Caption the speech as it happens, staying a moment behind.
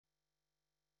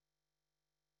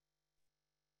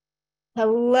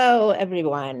Hello,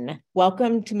 everyone.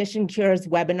 Welcome to Mission Cure's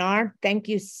webinar. Thank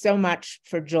you so much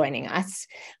for joining us.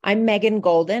 I'm Megan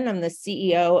Golden. I'm the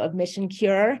CEO of Mission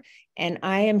Cure, and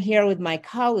I am here with my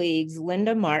colleagues,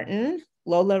 Linda Martin,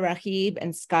 Lola Rahib,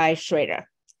 and Sky Schrader.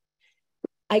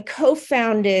 I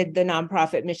co-founded the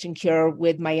nonprofit Mission Cure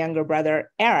with my younger brother,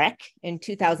 Eric, in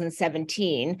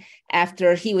 2017,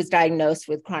 after he was diagnosed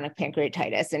with chronic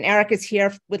pancreatitis. And Eric is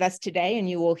here with us today, and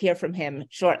you will hear from him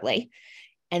shortly.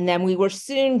 And then we were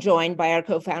soon joined by our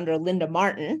co-founder, Linda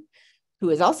Martin, who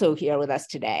is also here with us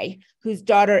today, whose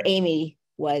daughter, Amy,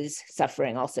 was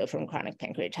suffering also from chronic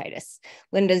pancreatitis.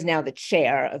 Linda is now the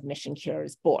chair of Mission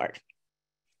Cure's board.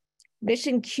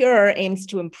 Mission Cure aims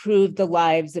to improve the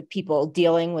lives of people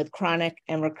dealing with chronic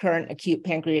and recurrent acute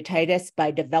pancreatitis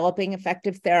by developing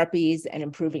effective therapies and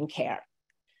improving care.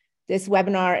 This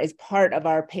webinar is part of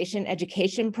our patient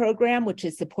education program, which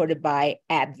is supported by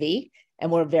AbbVie,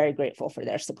 and we're very grateful for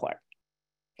their support.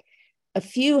 A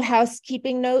few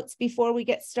housekeeping notes before we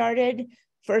get started.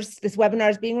 First, this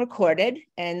webinar is being recorded,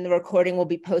 and the recording will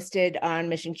be posted on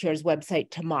Mission Cure's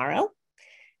website tomorrow.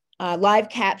 Live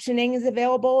captioning is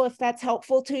available if that's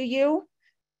helpful to you.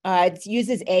 It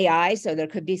uses AI, so there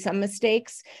could be some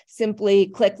mistakes. Simply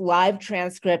click live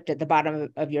transcript at the bottom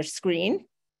of your screen.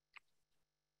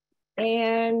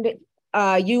 And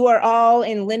you are all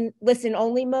in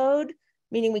listen-only mode,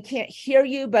 meaning we can't hear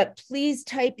you, but please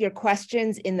type your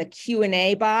questions in the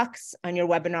Q&A box on your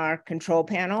webinar control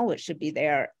panel, which should be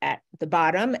there at the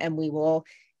bottom, and we will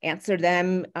answer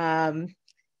them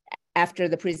after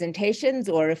the presentations,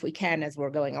 or if we can, as we're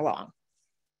going along.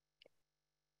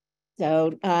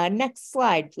 So next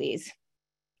slide, please.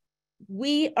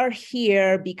 We are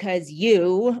here because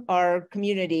you, our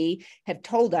community, have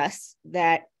told us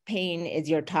that pain is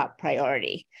your top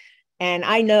priority. And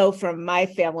I know from my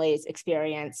family's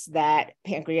experience that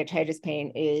pancreatitis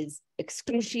pain is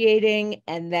excruciating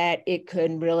and that it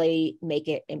can really make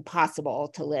it impossible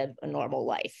to live a normal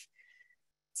life.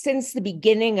 Since the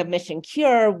beginning of Mission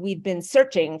Cure, we've been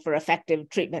searching for effective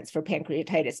treatments for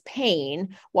pancreatitis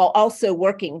pain while also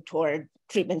working toward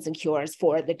treatments and cures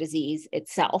for the disease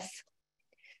itself.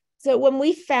 So when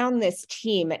we found this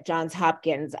team at Johns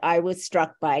Hopkins, I was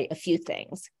struck by a few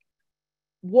things.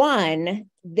 One,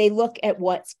 they look at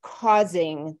what's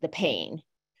causing the pain,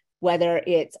 whether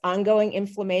it's ongoing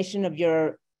inflammation of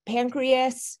your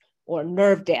pancreas or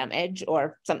nerve damage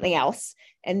or something else,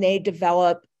 and they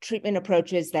develop treatment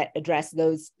approaches that address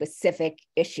those specific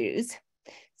issues.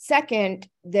 Second,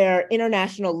 they're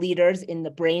international leaders in the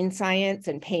brain science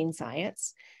and pain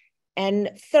science.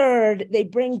 And third, they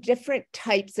bring different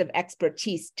types of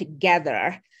expertise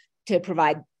together to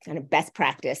provide kind of best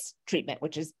practice treatment,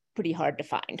 which is pretty hard to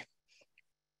find.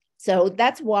 So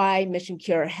that's why Mission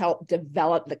Cure helped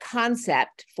develop the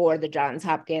concept for the Johns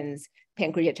Hopkins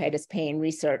Pancreatitis Pain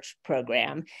Research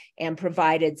Program and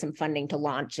provided some funding to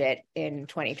launch it in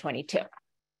 2022.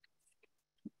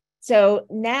 So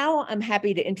now I'm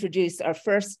happy to introduce our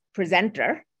first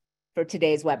presenter for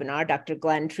today's webinar, Dr.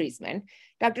 Glenn Treisman.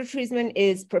 Dr. Treisman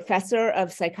is professor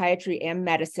of psychiatry and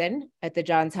medicine at the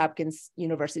Johns Hopkins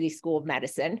University School of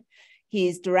Medicine.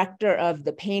 He's director of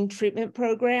the pain treatment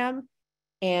program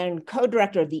and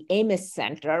co-director of the Amos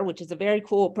Center, which is a very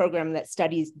cool program that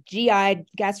studies GI,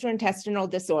 gastrointestinal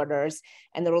disorders,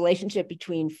 and the relationship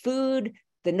between food,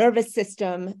 the nervous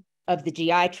system of the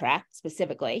GI tract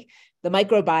specifically, the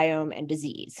microbiome, and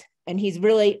disease. And he's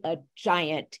really a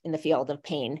giant in the field of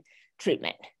pain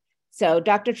treatment. So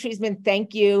Dr. Treisman,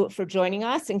 thank you for joining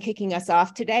us and kicking us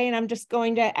off today. And I'm just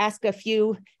going to ask a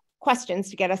few questions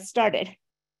to get us started.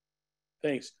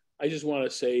 Thanks. I just want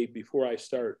to say before I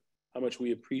start how much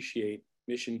we appreciate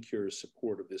Mission Cure's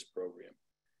support of this program.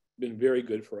 It's been very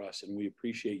good for us, and we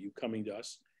appreciate you coming to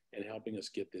us and helping us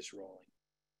get this rolling.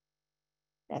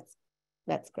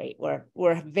 That's great.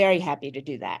 We're very happy to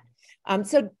do that.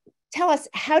 So tell us,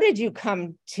 how did you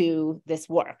come to this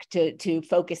work, to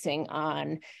focusing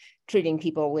on treating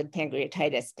people with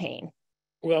pancreatitis pain?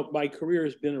 Well, my career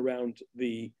has been around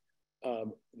the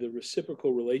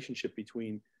reciprocal relationship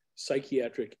between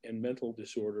psychiatric and mental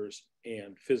disorders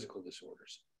and physical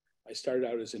disorders. I started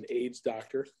out as an AIDS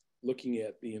doctor looking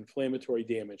at the inflammatory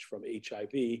damage from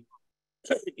HIV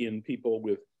in people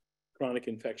with chronic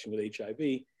infection with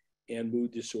HIV and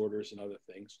mood disorders and other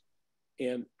things.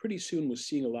 And pretty soon was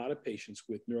seeing a lot of patients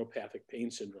with neuropathic pain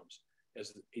syndromes,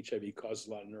 as HIV causes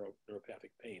a lot of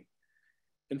neuropathic pain.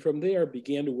 And from there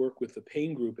began to work with the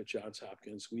pain group at Johns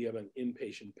Hopkins. We have an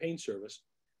inpatient pain service.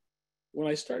 When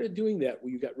I started doing that,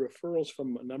 we got referrals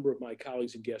from a number of my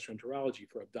colleagues in gastroenterology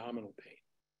for abdominal pain.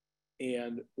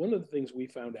 And one of the things we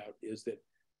found out is that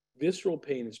visceral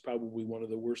pain is probably one of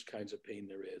the worst kinds of pain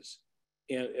there is.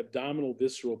 And abdominal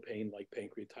visceral pain, like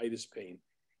pancreatitis pain,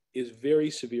 is very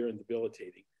severe and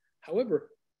debilitating. However,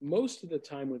 most of the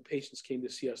time when patients came to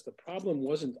see us, the problem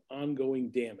wasn't ongoing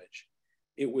damage.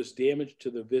 It was damage to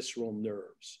the visceral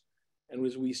nerves. And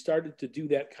as we started to do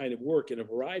that kind of work in a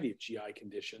variety of GI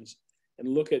conditions and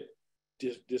look at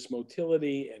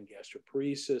dysmotility and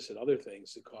gastroparesis and other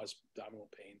things that cause abdominal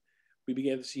pain, we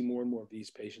began to see more and more of these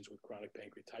patients with chronic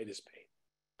pancreatitis pain.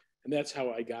 And that's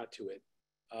how I got to it.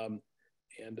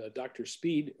 Dr.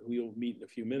 Speed, who we'll meet in a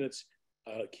few minutes,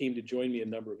 came to join me a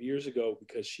number of years ago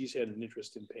because she's had an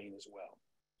interest in pain as well.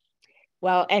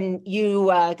 Well, and you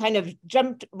kind of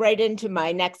jumped right into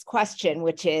my next question,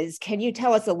 which is, can you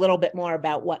tell us a little bit more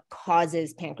about what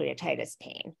causes pancreatitis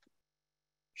pain?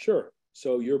 Sure.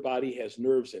 So your body has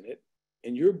nerves in it,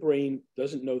 and your brain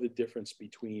doesn't know the difference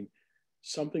between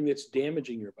something that's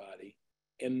damaging your body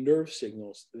and nerve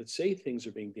signals that say things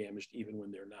are being damaged even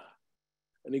when they're not.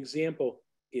 An example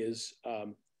is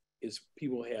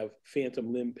people have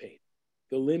phantom limb pain.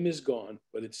 The limb is gone,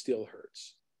 but it still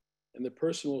hurts. And the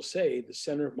person will say, the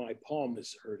center of my palm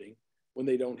is hurting, when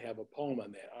they don't have a palm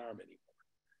on that arm anymore.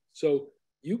 So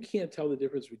you can't tell the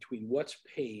difference between what's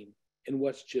pain and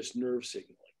what's just nerve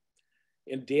signaling.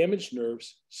 And damaged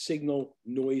nerves signal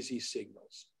noisy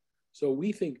signals. So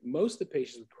we think most of the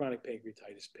patients with chronic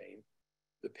pancreatitis pain,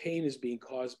 the pain is being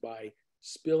caused by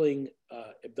spilling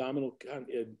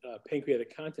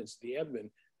pancreatic contents to the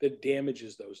abdomen that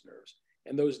damages those nerves.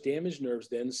 And those damaged nerves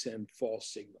then send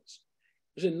false signals.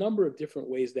 There's a number of different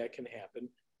ways that can happen.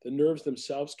 The nerves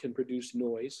themselves can produce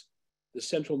noise. The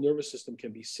central nervous system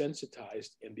can be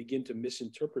sensitized and begin to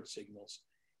misinterpret signals.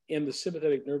 And the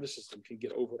sympathetic nervous system can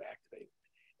get overactivated.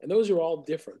 And those are all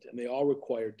different, and they all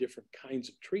require different kinds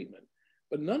of treatment.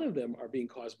 But none of them are being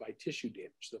caused by tissue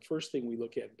damage. The first thing we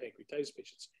look at in pancreatitis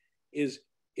patients is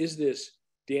this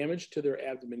damage to their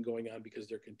abdomen going on because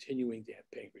they're continuing to have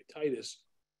pancreatitis,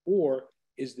 or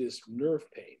is this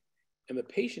nerve pain? And the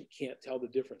patient can't tell the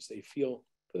difference. They feel,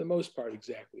 for the most part,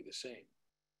 exactly the same.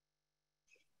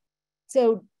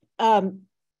 So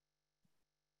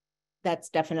that's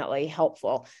definitely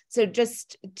helpful. So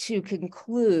just to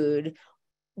conclude,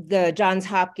 the Johns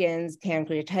Hopkins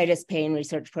Pancreatitis Pain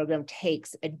Research Program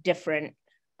takes a different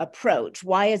approach.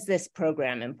 Why is this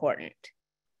program important?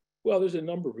 Well, there's a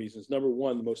number of reasons. Number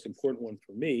one, the most important one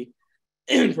for me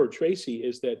and for Tracy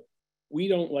is that we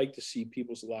don't like to see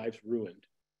people's lives ruined.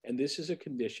 And this is a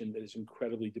condition that is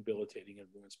incredibly debilitating and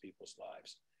ruins people's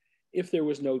lives. If there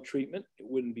was no treatment, it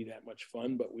wouldn't be that much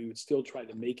fun, but we would still try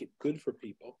to make it good for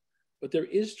people. But there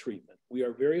is treatment. We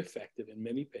are very effective in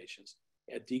many patients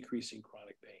at decreasing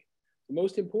chronic pain. The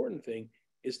most important thing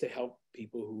is to help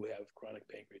people who have chronic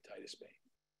pancreatitis pain.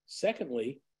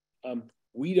 Secondly,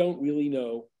 we don't really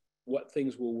know what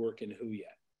things will work in who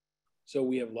yet. So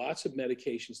we have lots of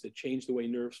medications that change the way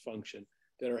nerves function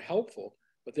that are helpful,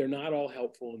 but they're not all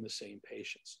helpful in the same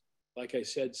patients. Like I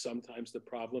said, sometimes the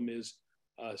problem is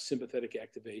sympathetic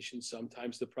activation.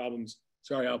 Sometimes the problem's,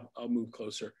 sorry, I'll move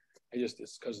closer.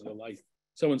 It's because of the light.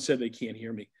 Someone said they can't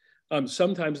hear me.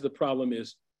 Sometimes the problem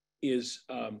is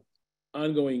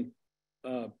ongoing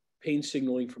pain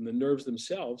signaling from the nerves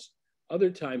themselves. Other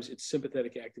times it's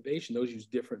sympathetic activation. Those use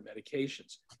different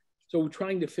medications. So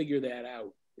trying to figure that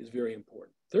out is very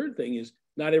important. Third thing is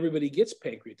not everybody gets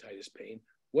pancreatitis pain.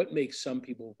 What makes some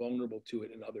people vulnerable to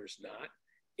it and others not?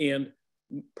 And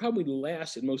probably the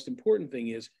last and most important thing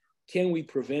is, can we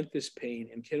prevent this pain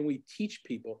and can we teach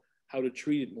people how to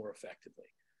treat it more effectively?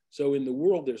 So in the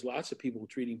world, there's lots of people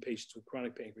treating patients with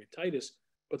chronic pancreatitis,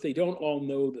 but they don't all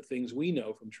know the things we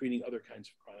know from treating other kinds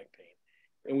of chronic pain.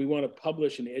 And we want to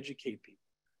publish and educate people.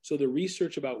 So the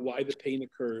research about why the pain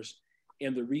occurs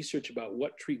and the research about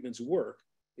what treatments work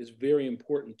is very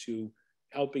important to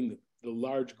helping the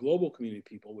large global community of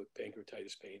people with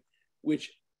pancreatitis pain,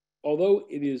 which, although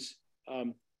it is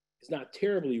not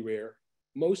terribly rare,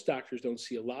 most doctors don't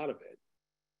see a lot of it.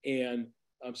 And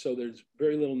so there's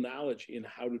very little knowledge in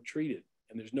how to treat it.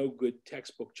 And there's no good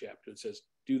textbook chapter that says,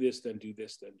 do this, then do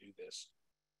this, then do this.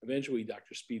 Eventually,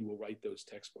 Dr. Speed will write those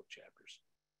textbook chapters.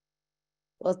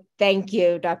 Well, thank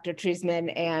you, Dr.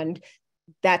 Treisman. And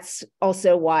that's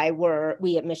also why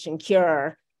we at Mission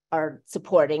Cure are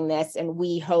supporting this. And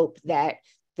we hope that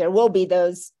there will be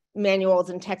those manuals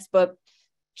and textbook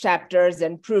chapters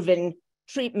and proven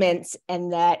treatments,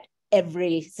 and that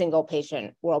every single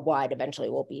patient worldwide eventually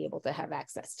will be able to have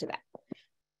access to that.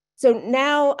 So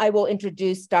now I will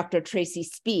introduce Dr. Tracy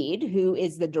Speed, who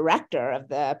is the director of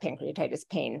the Pancreatitis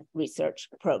Pain Research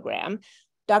Program.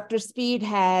 Dr. Speed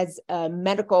has a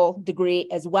medical degree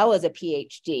as well as a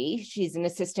PhD. She's an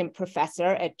assistant professor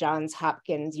at Johns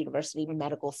Hopkins University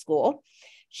Medical School.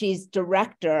 She's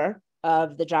director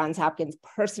of the Johns Hopkins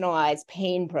Personalized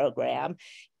Pain Program,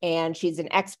 and she's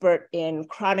an expert in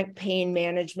chronic pain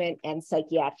management and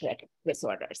psychiatric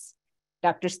disorders.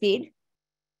 Dr. Speed?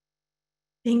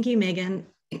 Thank you, Megan.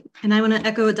 And I want to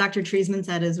echo what Dr. Treisman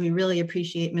said, is we really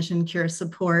appreciate Mission Cure's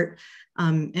support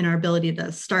in our ability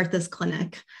to start this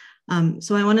clinic.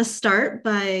 So I want to start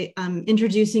by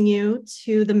introducing you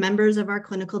to the members of our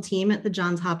clinical team at the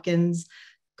Johns Hopkins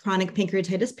Chronic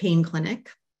Pancreatitis Pain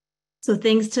Clinic. So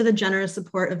thanks to the generous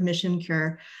support of Mission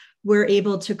Cure, we're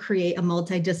able to create a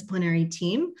multidisciplinary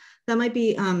team that might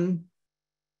be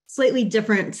slightly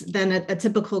different than a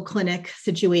typical clinic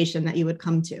situation that you would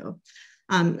come to.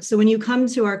 So when you come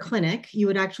to our clinic, you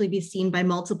would actually be seen by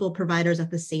multiple providers at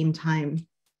the same time.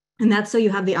 And that's so you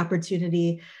have the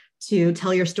opportunity to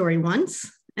tell your story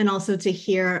once, and also to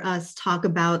hear us talk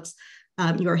about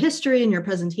your history and your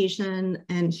presentation,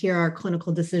 and hear our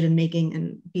clinical decision-making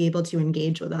and be able to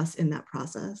engage with us in that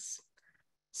process.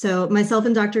 So myself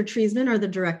and Dr. Treisman are the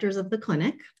directors of the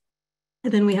clinic.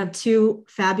 And then we have two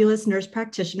fabulous nurse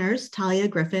practitioners, Talia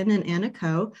Griffin and Anna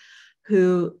Coe,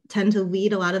 who tend to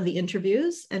lead a lot of the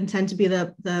interviews and tend to be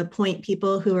the point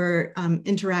people who are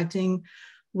interacting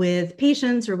with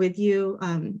patients or with you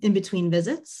in between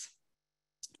visits.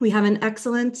 We have an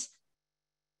excellent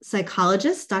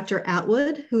psychologist, Dr.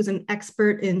 Atwood, who's an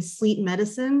expert in sleep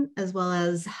medicine as well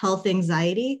as health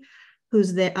anxiety, who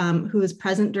is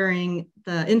present during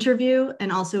the interview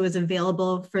and also is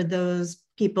available for those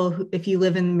people who, if you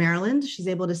live in Maryland, she's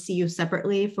able to see you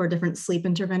separately for different sleep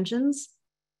interventions.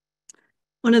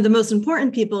 One of the most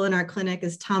important people in our clinic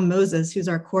is Tom Moses, who's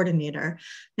our coordinator.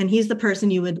 And he's the person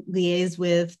you would liaise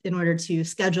with in order to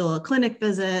schedule a clinic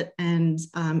visit. And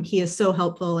he is so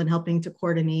helpful in helping to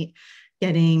coordinate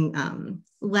getting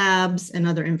labs and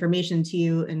other information to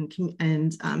you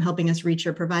and helping us reach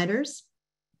your providers.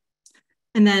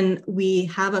 And then we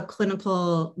have a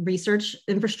clinical research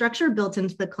infrastructure built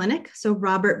into the clinic. So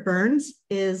Robert Burns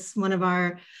is one of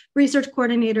our research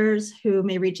coordinators who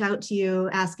may reach out to you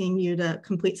asking you to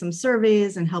complete some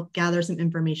surveys and help gather some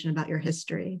information about your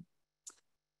history.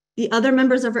 The other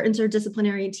members of our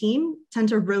interdisciplinary team tend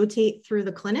to rotate through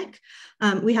the clinic.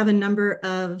 We have a number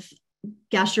of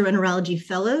gastroenterology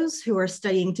fellows who are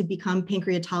studying to become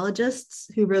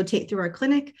pancreatologists who rotate through our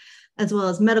clinic, as well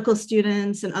as medical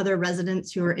students and other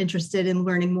residents who are interested in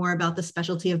learning more about the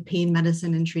specialty of pain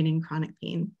medicine and treating chronic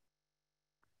pain.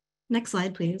 Next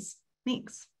slide, please.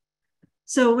 Thanks.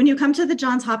 So when you come to the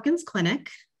Johns Hopkins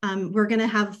Clinic, we're going to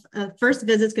have a first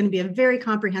visit is going to be a very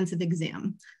comprehensive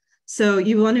exam. So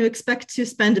you want to expect to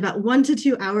spend about 1 to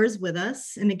 2 hours with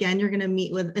us. And again, you're going to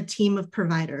meet with a team of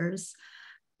providers.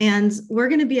 And we're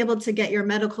going to be able to get your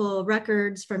medical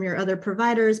records from your other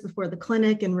providers before the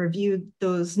clinic and review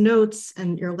those notes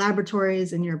and your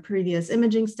laboratories and your previous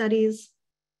imaging studies.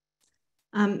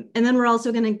 And then we're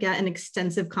also going to get an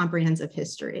extensive comprehensive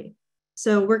history.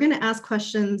 So we're going to ask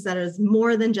questions that is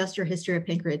more than just your history of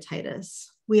pancreatitis.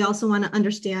 We also want to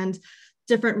understand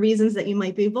different reasons that you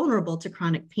might be vulnerable to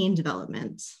chronic pain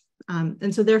development.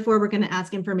 And so therefore, we're going to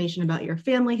ask information about your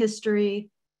family history.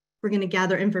 We're going to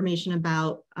gather information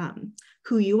about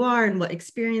who you are and what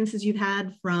experiences you've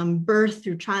had from birth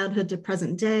through childhood to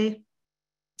present day,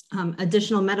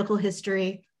 additional medical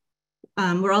history.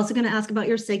 We're also going to ask about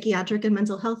your psychiatric and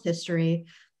mental health history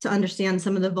to understand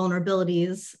some of the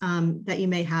vulnerabilities that you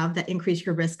may have that increase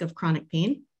your risk of chronic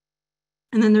pain.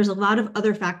 And then there's a lot of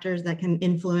other factors that can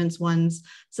influence one's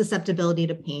susceptibility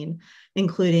to pain,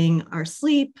 including our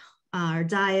sleep, our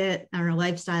diet, our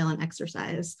lifestyle, and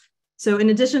exercise. So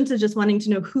in addition to just wanting to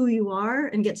know who you are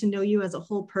and get to know you as a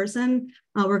whole person,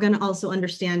 we're going to also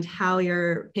understand how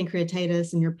your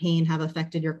pancreatitis and your pain have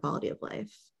affected your quality of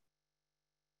life.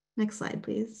 Next slide,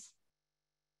 please.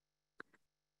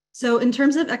 So in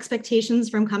terms of expectations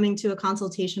from coming to a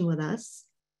consultation with us,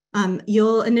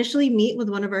 you'll initially meet with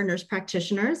one of our nurse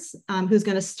practitioners who's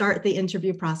going to start the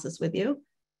interview process with you.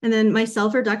 And then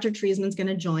myself or Dr. Treisman is going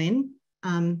to join.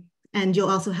 And you'll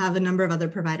also have a number of other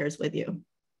providers with you.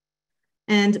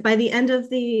 And by the end of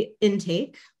the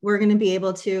intake, we're going to be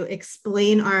able to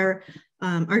explain our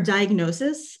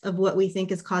diagnosis of what we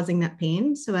think is causing that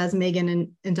pain. So as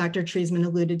Megan and Dr. Treisman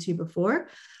alluded to before,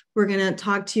 we're going to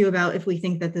talk to you about if we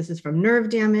think that this is from nerve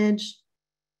damage,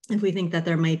 if we think that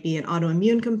there might be an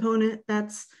autoimmune component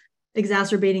that's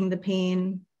exacerbating the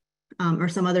pain, or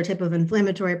some other type of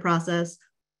inflammatory process,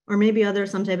 or maybe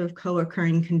some type of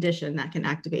co-occurring condition that can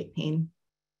activate pain.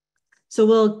 So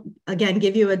we'll, again,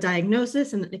 give you a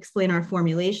diagnosis and explain our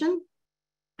formulation.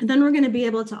 And then we're going to be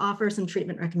able to offer some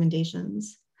treatment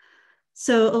recommendations.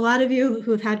 So a lot of you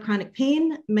who have had chronic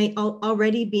pain may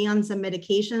already be on some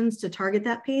medications to target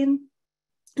that pain.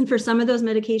 And for some of those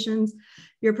medications,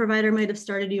 your provider might have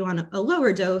started you on a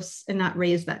lower dose and not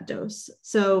raise that dose.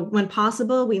 So when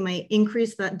possible, we might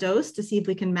increase that dose to see if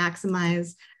we can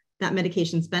maximize that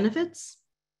medication's benefits.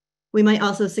 We might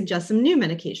also suggest some new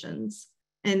medications.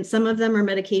 And some of them are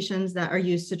medications that are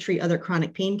used to treat other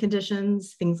chronic pain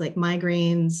conditions, things like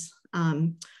migraines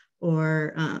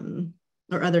or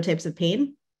other types of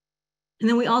pain. And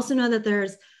then we also know that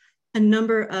there's a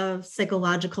number of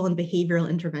psychological and behavioral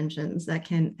interventions that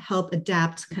can help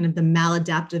adapt kind of the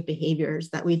maladaptive behaviors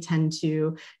that we tend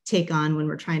to take on when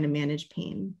we're trying to manage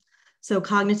pain. So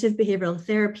cognitive behavioral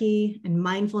therapy and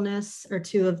mindfulness are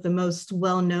two of the most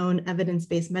well-known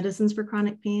evidence-based medicines for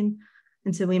chronic pain.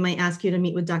 And so we might ask you to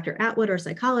meet with Dr. Atwood, our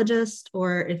psychologist,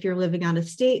 or if you're living out of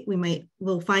state,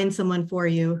 we'll find someone for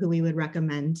you who we would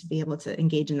recommend to be able to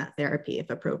engage in that therapy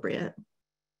if appropriate.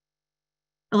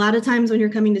 A lot of times when you're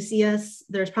coming to see us,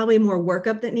 there's probably more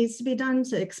workup that needs to be done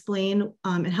to explain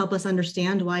and help us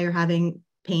understand why you're having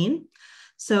pain.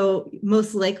 So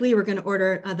most likely we're going to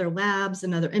order other labs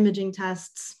and other imaging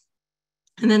tests.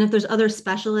 And then if there's other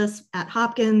specialists at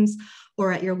Hopkins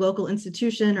or at your local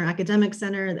institution or academic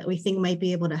center that we think might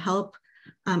be able to help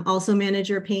also manage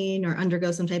your pain or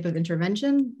undergo some type of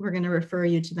intervention, we're going to refer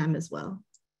you to them as well.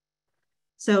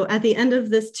 So at the end of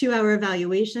this 2-hour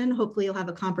evaluation, hopefully you'll have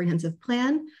a comprehensive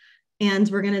plan, and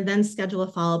we're going to then schedule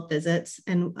a follow-up visit.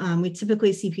 And we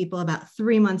typically see people about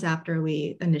 3 months after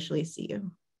we initially see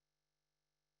you.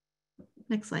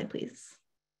 Next slide, please.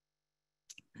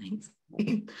 Thanks.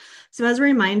 So as a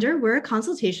reminder, we're a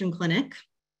consultation clinic.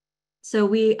 So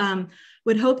we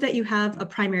would hope that you have a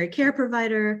primary care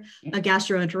provider, a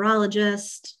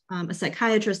gastroenterologist, a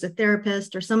psychiatrist, a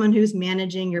therapist, or someone who's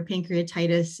managing your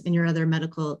pancreatitis and your other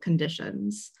medical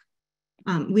conditions.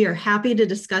 We are happy to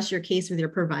discuss your case with your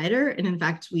provider. And in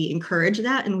fact, we encourage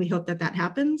that and we hope that that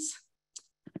happens.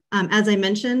 As I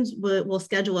mentioned, we'll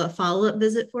schedule a follow-up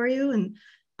visit for you,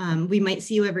 and we might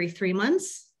see you every 3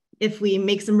 months. If we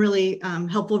make some really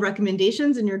helpful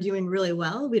recommendations and you're doing really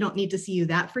well, we don't need to see you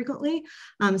that frequently.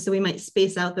 So we might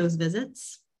space out those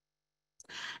visits.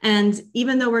 And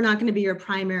even though we're not going to be your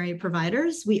primary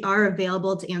providers, we are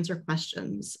available to answer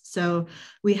questions. So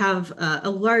we have a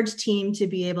large team to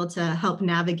be able to help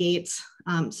navigate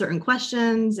certain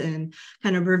questions and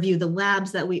kind of review the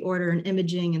labs that we order and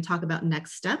imaging and talk about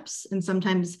next steps, and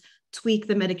sometimes tweak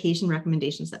the medication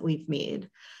recommendations that we've made.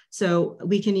 So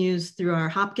we can use through our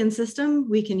Hopkins system,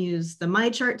 we can use the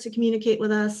MyChart to communicate with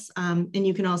us. And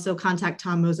you can also contact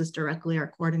Tom Moses directly, our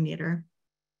coordinator.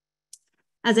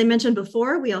 As I mentioned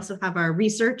before, we also have our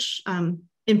research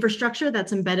infrastructure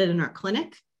that's embedded in our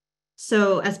clinic.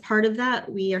 So as part of that,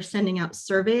 we are sending out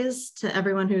surveys to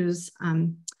everyone who's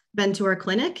been to our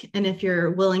clinic. And if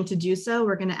you're willing to do so,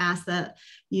 we're going to ask that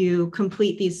you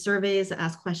complete these surveys,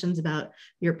 ask questions about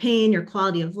your pain, your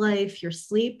quality of life, your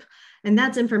sleep. And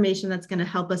that's information that's going to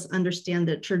help us understand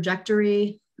the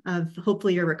trajectory of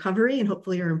hopefully your recovery and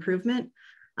hopefully your improvement.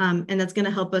 And that's going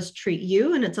to help us treat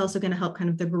you. And it's also going to help kind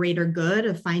of the greater good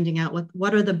of finding out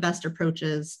what are the best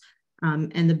approaches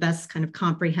and the best kind of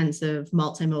comprehensive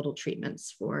multimodal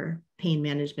treatments for pain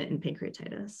management and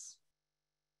pancreatitis.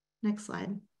 Next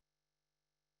slide.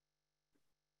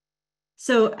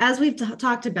 So as we've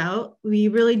talked about, we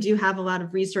really do have a lot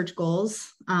of research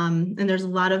goals, and there's a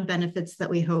lot of benefits that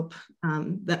we hope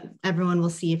that everyone will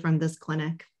see from this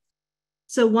clinic.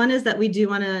 So one is that we do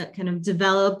want to kind of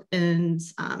develop and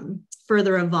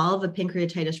further evolve a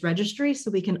pancreatitis registry so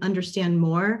we can understand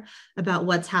more about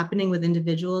what's happening with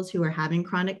individuals who are having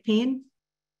chronic pain.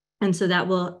 And so that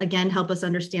will, again, help us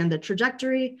understand the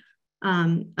trajectory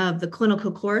of the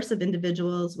clinical course of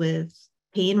individuals with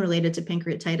pain related to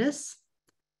pancreatitis.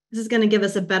 This is going to give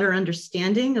us a better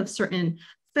understanding of certain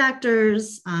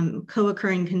factors,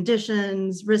 co-occurring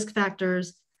conditions, risk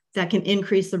factors that can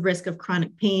increase the risk of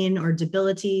chronic pain or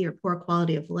debility or poor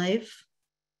quality of life.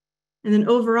 And then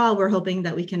overall, we're hoping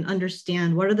that we can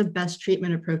understand what are the best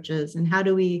treatment approaches and how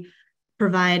do we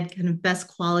provide kind of best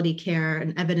quality care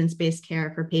and evidence-based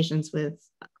care for patients with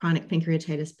chronic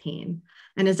pancreatitis pain.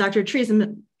 And as Dr.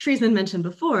 Treisman mentioned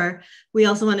before, we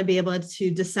also want to be able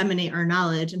to disseminate our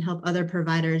knowledge and help other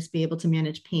providers be able to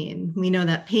manage pain. We know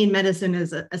that pain medicine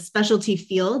is a specialty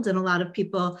field, and a lot of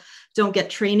people don't get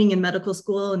training in medical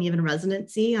school and even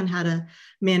residency on how to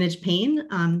manage pain.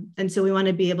 And so we want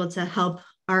to be able to help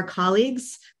our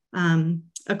colleagues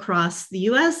across the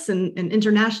US and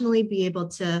internationally be able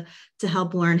to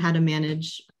help learn how to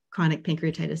manage chronic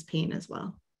pancreatitis pain as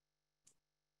well.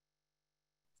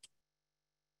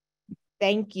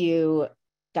 thank you,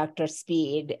 Dr.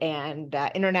 Speed, and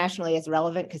internationally is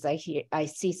relevant because I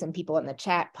see some people in the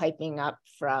chat piping up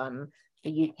from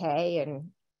the UK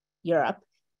and Europe,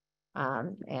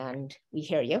 and we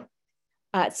hear you.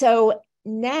 So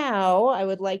now I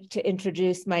would like to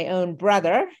introduce my own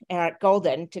brother, Eric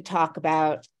Golden, to talk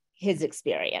about his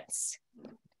experience.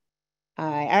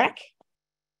 Eric?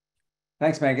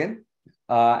 Thanks, Megan.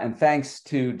 And thanks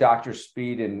to Dr.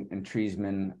 Speed and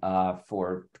Treisman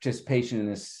for participation in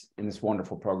this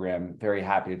wonderful program. Very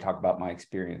happy to talk about my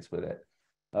experience with it.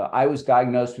 I was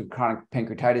diagnosed with chronic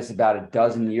pancreatitis about a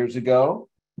dozen years ago,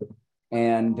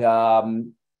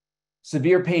 and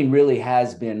severe pain really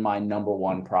has been my number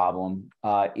one problem.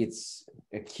 It's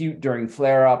acute during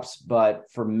flare-ups,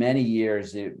 but for many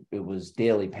years it was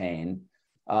daily pain.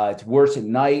 It's worse at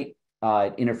night.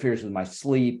 It interferes with my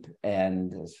sleep,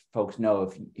 and as folks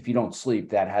know, if you don't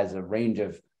sleep, that has a range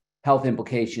of health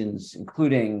implications,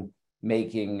 including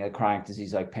making a chronic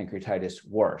disease like pancreatitis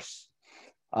worse.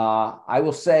 I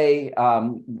will say,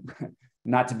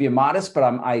 not to be immodest, but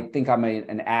I think I'm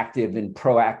an active and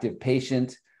proactive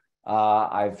patient.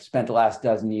 I've spent the last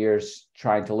dozen years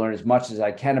trying to learn as much as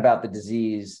I can about the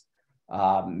disease.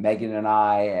 Megan and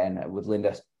I, and with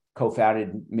Linda,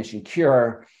 co-founded Mission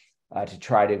Cure to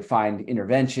try to find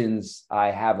interventions.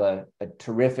 I have a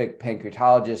terrific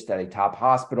pancreatologist at a top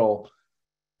hospital,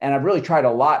 and I've really tried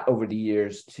a lot over the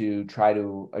years to try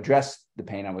to address the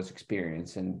pain I was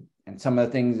experiencing. And some of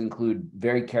the things include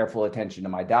very careful attention to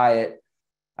my diet.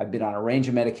 I've been on a range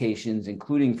of medications,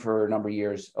 including for a number of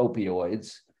years,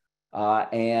 opioids,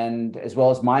 and as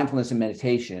well as mindfulness and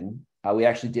meditation. We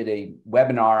actually did a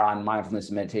webinar on mindfulness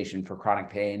and meditation for chronic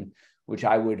pain, which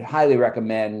I would highly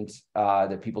recommend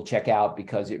that people check out,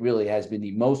 because it really has been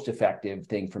the most effective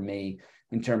thing for me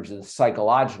in terms of the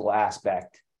psychological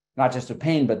aspect, not just of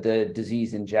pain, but the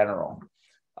disease in general.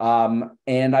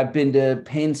 And I've been to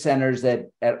pain centers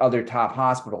at other top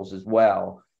hospitals as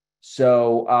well.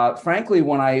 So frankly,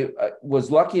 when I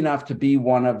was lucky enough to be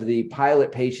one of the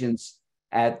pilot patients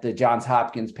at the Johns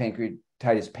Hopkins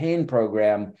Pancreatitis Pain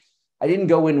Program, I didn't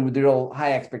go in with real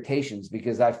high expectations,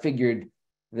 because I figured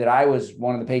that I was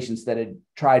one of the patients that had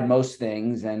tried most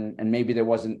things, and maybe there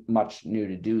wasn't much new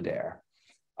to do there.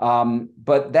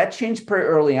 But that changed pretty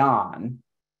early on,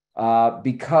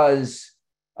 because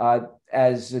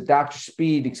as Dr.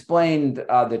 Speed explained,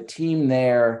 the team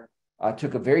there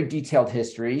took a very detailed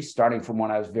history, starting from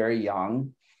when I was very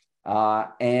young,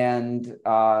 and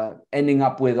ending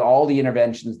up with all the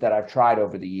interventions that I've tried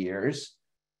over the years.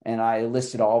 And I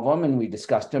listed all of them, and we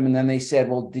discussed them. And then they said,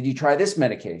 well, did you try this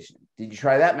medication? Did you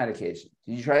try that medication?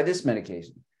 Did you try this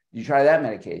medication? Did you try that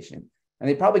medication? And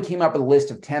they probably came up with a list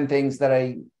of 10 things that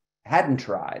I hadn't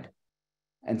tried.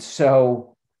 And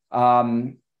so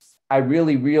I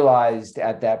really realized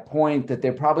at that point that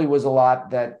there probably was a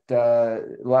lot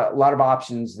of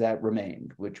options that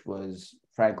remained, which was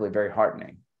frankly very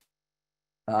heartening.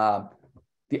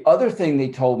 The other thing they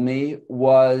told me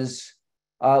was,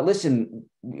 listen,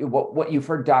 what you've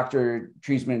heard Dr.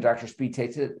 Treisman and Dr. Speed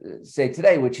say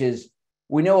today, which is,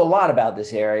 we know a lot about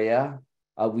this area.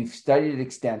 We've studied it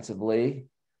extensively.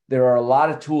 There are a lot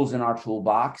of tools in our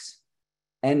toolbox,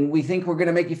 and we think we're going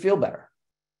to make you feel better.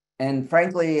 And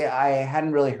frankly, I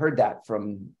hadn't really heard that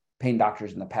from pain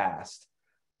doctors in the past.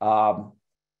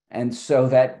 And so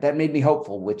that made me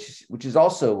hopeful, which is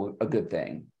also a good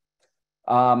thing.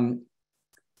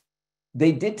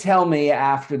 They did tell me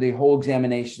after the whole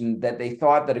examination that they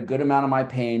thought that a good amount of my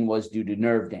pain was due to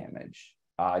nerve damage,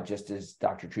 just as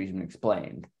Dr. Treisman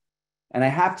explained. And I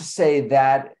have to say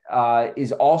that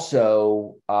is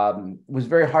also was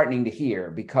very heartening to hear,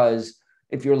 because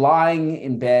if you're lying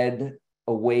in bed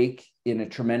awake in a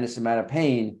tremendous amount of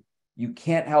pain, you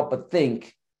can't help but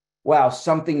think, wow,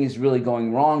 something is really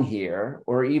going wrong here,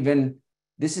 or even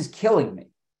this is killing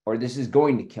me, or this is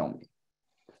going to kill me.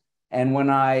 And when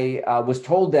I was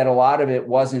told that a lot of it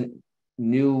wasn't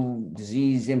new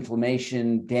disease,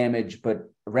 inflammation, damage, but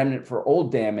a remnant for old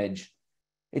damage,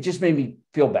 it just made me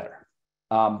feel better.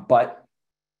 But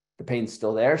the pain's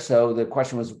still there. So the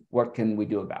question was, what can we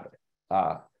do about it?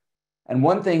 And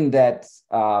one thing that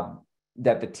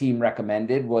the team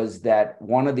recommended was that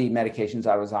one of the medications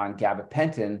I was on,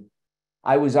 gabapentin,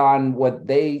 I was on what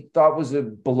they thought was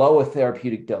below a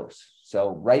therapeutic dose.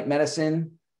 So right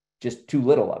medicine, just too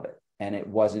little of it, and it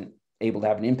wasn't able to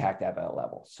have an impact at that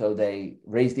level. So they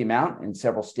raised the amount in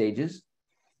several stages.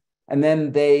 And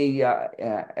then they,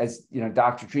 as you know,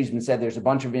 Dr. Treisman said, there's a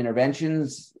bunch of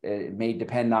interventions. It may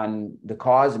depend on the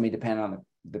cause, it may depend on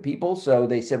the people. So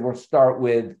they said, we'll start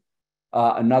with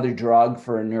another drug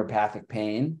for neuropathic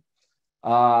pain.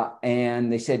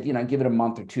 And they said, give it a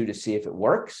month or two to see if it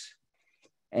works.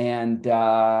 And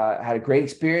had a great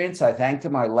experience. I thanked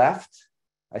them. I left.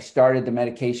 I started the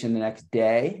medication the next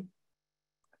day.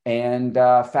 And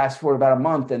fast forward about a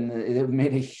month, and it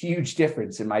made a huge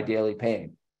difference in my daily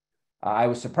pain. I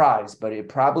was surprised, but it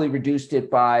probably reduced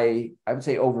it by, I would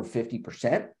say, over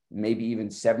 50%, maybe even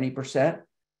 70%.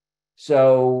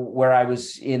 So where I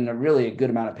was in a really good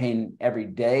amount of pain every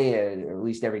day, or at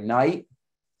least every night,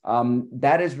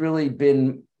 that has really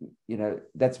been,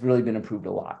 that's really been improved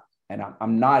a lot. And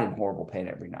I'm not in horrible pain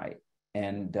every night.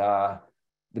 And the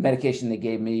medication they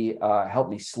gave me helped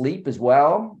me sleep as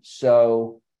well.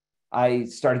 So I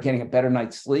started getting a better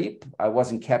night's sleep. I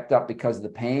wasn't kept up because of the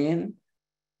pain.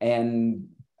 And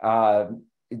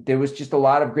there was just a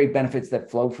lot of great benefits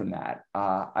that flowed from that.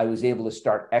 I was able to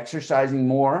start exercising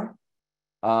more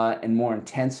and more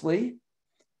intensely.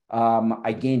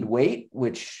 I gained weight,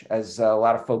 which, as a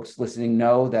lot of folks listening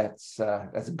know, that's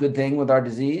a good thing with our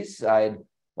disease. I had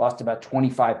lost about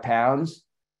 25 pounds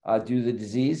due to the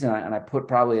disease, and I put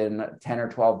probably 10 or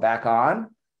 12 back on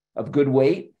of good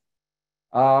weight.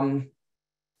 And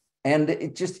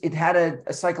it had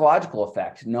a psychological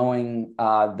effect, knowing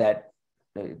that,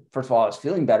 first of all, I was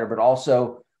feeling better, but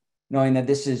also knowing that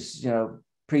this is,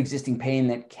 pre-existing pain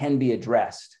that can be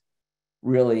addressed,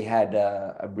 really had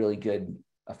a really good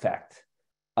effect.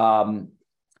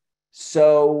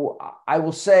 So I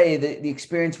will say that the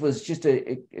experience was just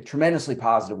a tremendously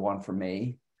positive one for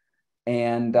me.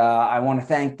 And I want to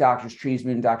thank Drs.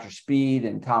 Treisman, Dr. Speed,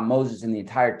 and Tom Moses and the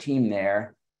entire team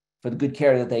there for the good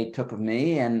care that they took of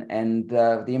me and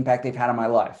the impact they've had on my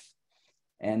life.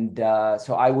 And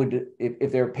so I would,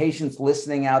 if there are patients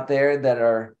listening out there that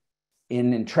are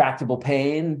in intractable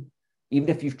pain, even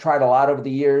if you've tried a lot over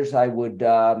the years, I would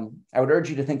urge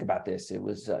you to think about this. It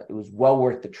was well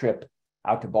worth the trip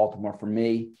out to Baltimore for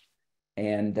me,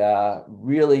 and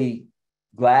really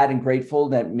glad and grateful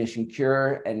that Mission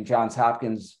Cure and Johns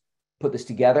Hopkins put this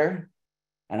together.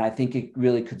 And I think it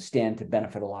really could stand to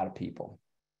benefit a lot of people.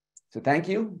 So thank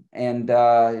you, and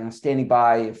standing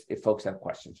by if folks have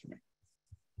questions for me.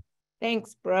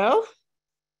 Thanks, bro.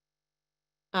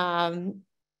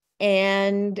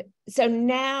 And so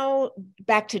now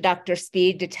back to Dr.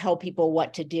 Speed to tell people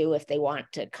what to do if they want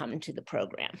to come to the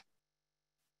program.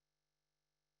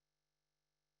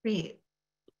 Great.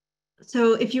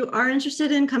 So if you are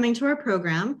interested in coming to our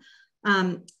program,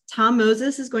 Tom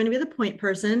Moses is going to be the point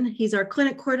person. He's our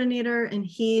clinic coordinator, and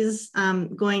he's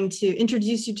going to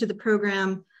introduce you to the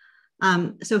program.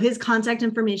 So his contact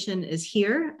information is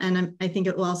here, and I think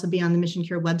it will also be on the Mission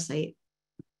Cure website.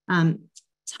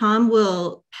 Tom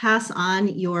will pass on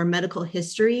your medical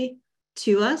history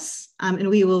to us, and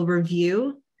we will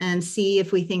review and see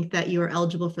if we think that you are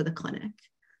eligible for the clinic.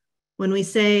 When we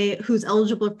say who's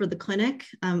eligible for the clinic,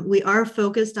 we are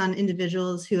focused on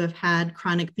individuals who have had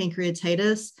chronic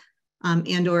pancreatitis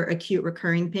and or acute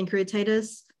recurring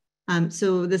pancreatitis.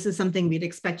 So this is something we'd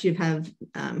expect you to have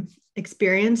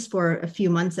experienced for a few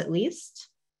months at least.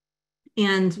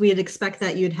 And we'd expect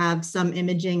that you'd have some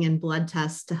imaging and blood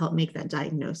tests to help make that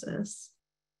diagnosis.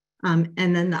 And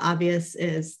then the obvious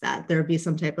is that there would be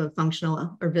some type of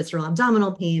functional or visceral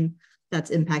abdominal pain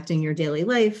that's impacting your daily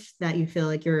life that you feel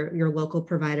like your local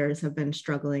providers have been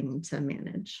struggling to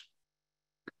manage.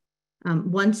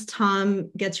 Once Tom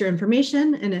gets your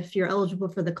information, and if you're eligible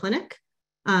for the clinic,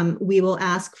 we will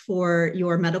ask for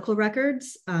your medical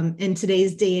records. In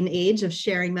today's day and age of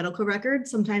sharing medical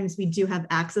records, sometimes we do have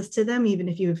access to them, even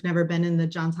if you've never been in the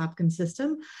Johns Hopkins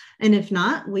system. And if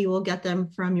not, we will get them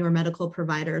from your medical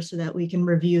provider so that we can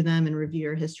review them and review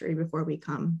your history before we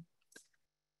come.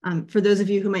 For those of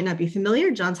you who might not be familiar,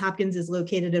 Johns Hopkins is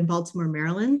located in Baltimore,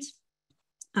 Maryland.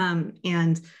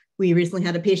 And we recently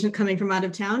had a patient coming from out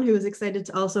of town who was excited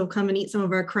to also come and eat some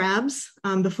of our crabs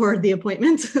before the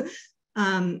appointment.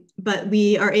 But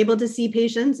we are able to see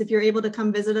patients. If you're able to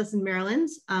come visit us in Maryland,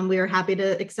 we are happy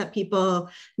to accept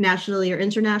people nationally or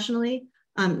internationally.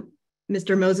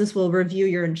 Mr. Moses will review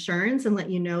your insurance and let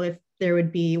you know if there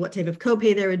would be, what type of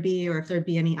copay there would be, or if there'd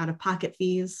be any out-of-pocket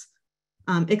fees.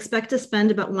 Expect to spend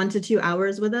about 1 to 2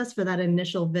 hours with us for that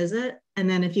initial visit. And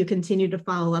then if you continue to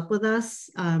follow up with us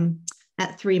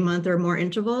at 3-month or more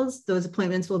intervals, those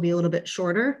appointments will be a little bit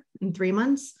shorter in 3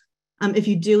 months. If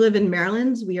you do live in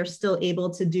Maryland, we are still able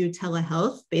to do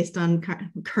telehealth based on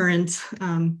current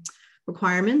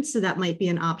requirements. So that might be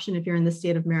an option if you're in the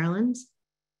state of Maryland.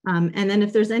 And then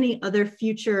if there's any other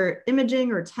future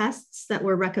imaging or tests that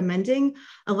we're recommending,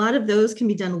 a lot of those can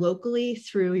be done locally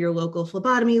through your local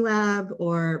phlebotomy lab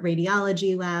or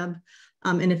radiology lab.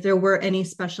 And if there were any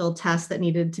special tests that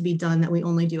needed to be done that we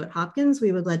only do at Hopkins,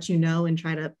 we would let you know and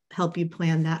try to help you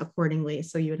plan that accordingly.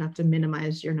 So you would have to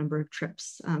minimize your number of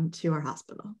trips to our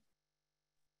hospital.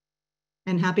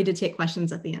 And happy to take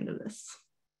questions at the end of this.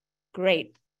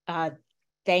 Great.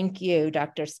 Thank you,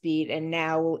 Dr. Speed. And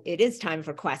now it is time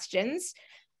for questions.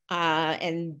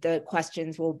 And the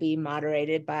questions will be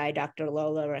moderated by Dr.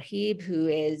 Lola Rahib, who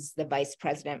is the Vice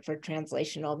President for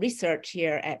Translational Research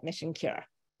here at Mission Cure.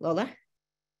 Lola?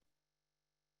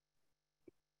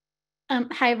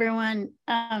 Hi, everyone.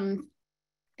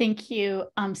 Thank you.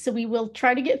 So we will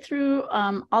try to get through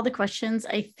all the questions.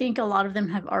 I think a lot of them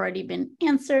have already been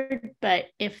answered, but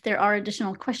if there are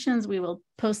additional questions, we will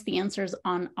post the answers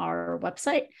on our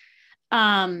website.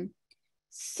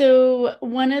 So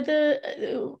one of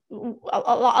a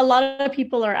lot of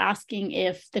people are asking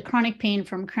if the chronic pain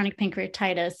from chronic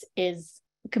pancreatitis is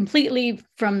completely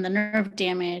from the nerve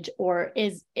damage, or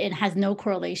it has no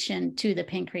correlation to the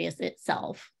pancreas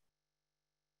itself.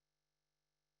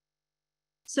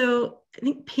 So I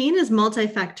think pain is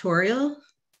multifactorial,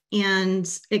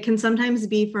 and it can sometimes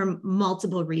be for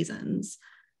multiple reasons.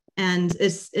 And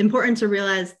it's important to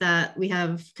realize that we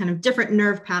have kind of different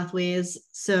nerve pathways.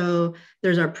 So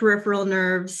there's our peripheral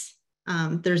nerves.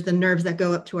 There's the nerves that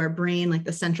go up to our brain, like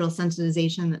the central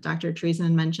sensitization that Dr.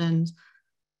 Treisman mentioned.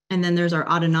 And then there's our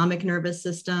autonomic nervous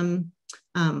system,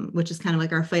 which is kind of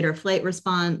like our fight or flight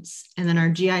response. And then our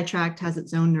GI tract has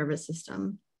its own nervous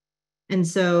system. And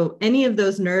so any of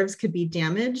those nerves could be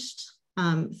damaged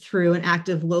through an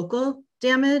active local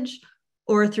damage,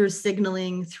 or through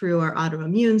signaling through our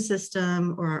autoimmune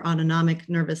system or our autonomic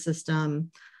nervous system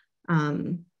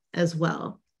as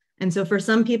well. And so for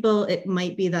some people, it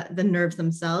might be that the nerves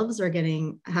themselves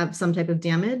have some type of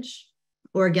damage,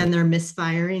 or again, they're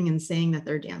misfiring and saying that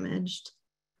they're damaged.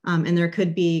 And there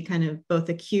could be kind of both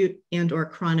acute and or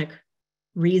chronic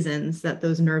reasons that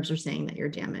those nerves are saying that you're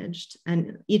damaged.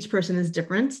 And each person is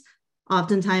different.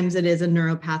 Oftentimes it is a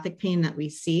neuropathic pain that we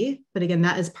see, but again,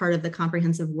 that is part of the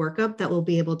comprehensive workup that we'll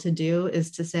be able to do,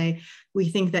 is to say, we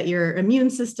think that your immune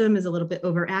system is a little bit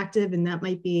overactive and that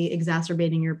might be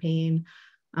exacerbating your pain.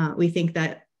 We think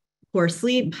that poor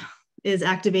sleep is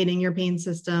activating your pain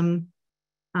system,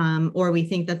 or we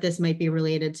think that this might be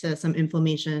related to some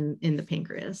inflammation in the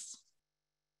pancreas.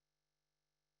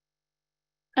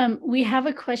 We have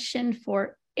a question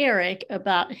for Eric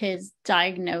about his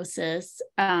diagnosis.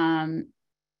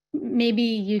 Maybe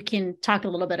you can talk a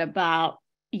little bit about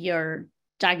your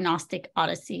diagnostic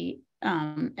odyssey,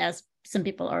 as some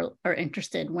people are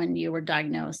interested when you were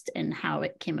diagnosed and how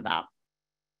it came about.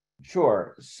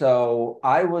 Sure. So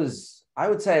I would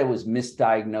say I was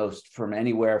misdiagnosed from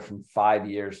anywhere from 5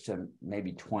 years to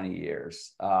maybe 20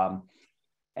 years.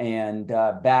 And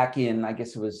back in, I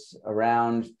guess it was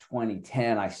around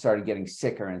 2010, I started getting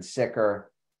sicker and sicker,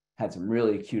 had some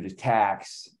really acute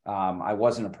attacks. I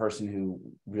wasn't a person who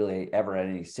really ever had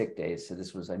any sick days, so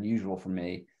this was unusual for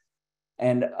me.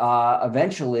 And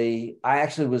eventually, I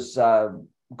actually was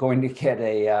going to get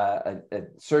a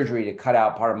surgery to cut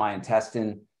out part of my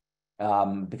intestine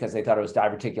because they thought it was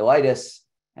diverticulitis.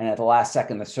 And at the last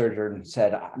second, the surgeon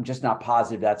said, "I'm just not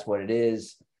positive that's what it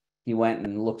is." He went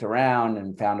and looked around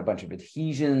and found a bunch of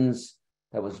adhesions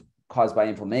that was caused by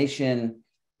inflammation.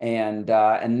 And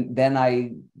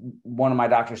then one of my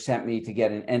doctors sent me to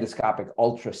get an endoscopic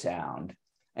ultrasound,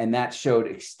 and that showed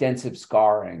extensive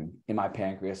scarring in my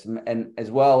pancreas, and as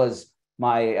well as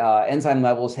my enzyme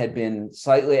levels had been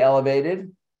slightly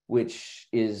elevated, which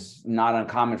is not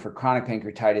uncommon for chronic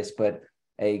pancreatitis, but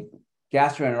a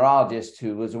gastroenterologist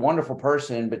who was a wonderful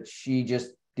person, but she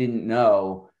just didn't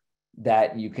know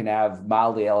that you can have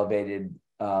mildly elevated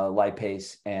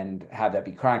lipase and have that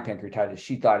be chronic pancreatitis.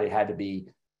 She thought it had to be,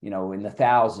 in the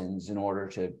thousands in order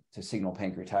to signal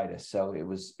pancreatitis. So it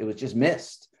was just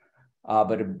missed.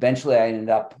 But eventually I ended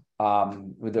up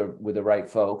with the right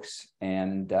folks,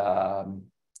 and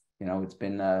it's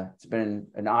been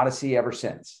an odyssey ever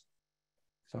since.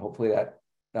 So hopefully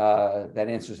that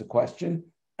answers the question.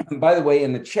 By the way,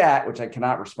 in the chat, which I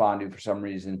cannot respond to for some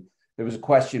reason, there was a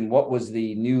question: what was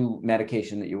the new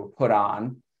medication that you were put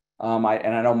on? I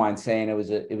don't mind saying it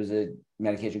was a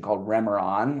medication called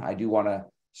Remeron. I do want to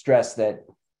stress that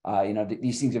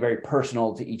these things are very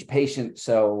personal to each patient,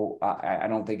 so I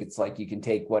don't think it's like you can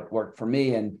take what worked for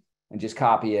me and just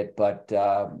copy it. But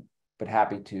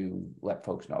happy to let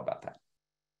folks know about that.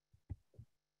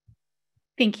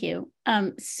 Thank you.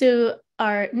 So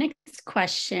our next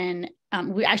question,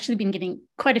 we've actually been getting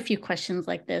quite a few questions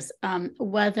like this,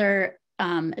 whether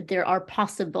there are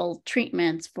possible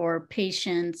treatments for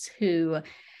patients who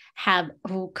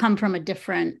come from a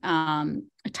different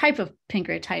type of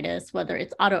pancreatitis, whether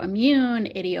it's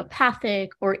autoimmune,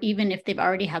 idiopathic, or even if they've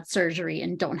already had surgery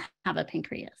and don't have a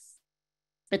pancreas,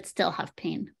 but still have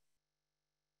pain.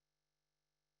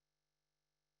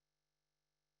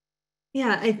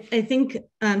 Yeah, I think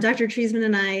Dr. Treisman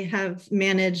and I have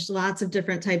managed lots of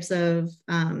different types of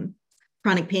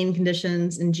chronic pain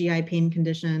conditions and GI pain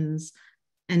conditions.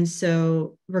 And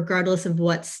so regardless of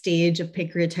what stage of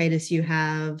pancreatitis you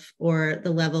have or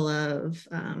the level of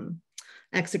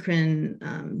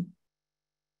exocrine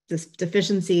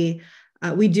deficiency,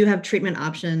 we do have treatment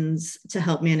options to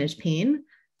help manage pain.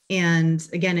 And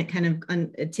again,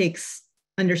 it takes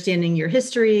understanding your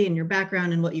history and your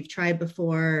background and what you've tried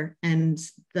before and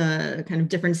the kind of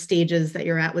different stages that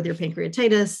you're at with your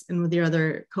pancreatitis and with your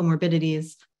other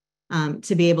comorbidities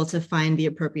to be able to find the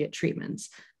appropriate treatments.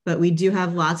 But we do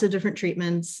have lots of different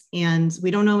treatments and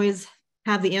we don't always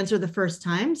have the answer the first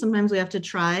time. Sometimes we have to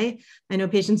try. I know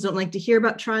patients don't like to hear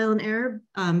about trial and error,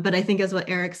 but I think as what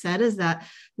Eric said is that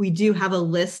we do have a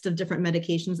list of different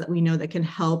medications that we know that can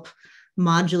help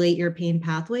modulate your pain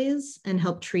pathways and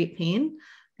help treat pain.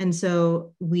 And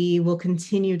so we will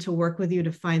continue to work with you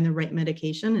to find the right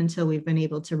medication until we've been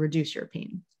able to reduce your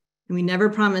pain. And we never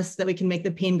promise that we can make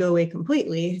the pain go away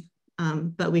completely,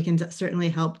 but we can certainly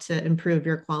help to improve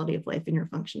your quality of life and your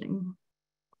functioning.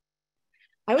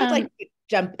 I would like to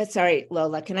jump, sorry,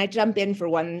 Lola, can I jump in for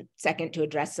 1 second to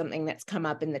address something that's come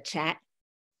up in the chat?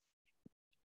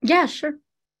 Yeah, sure.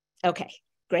 Okay.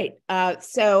 Great.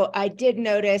 So I did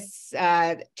notice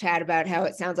chat about how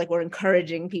it sounds like we're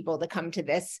encouraging people to come to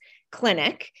this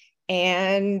clinic.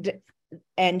 And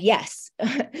yes,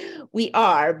 we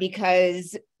are,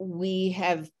 because we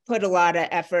have put a lot of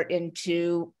effort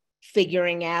into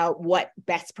figuring out what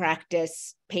best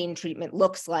practice pain treatment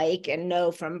looks like, and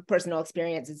know from personal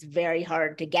experience it's very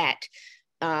hard to get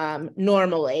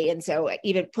normally. And so I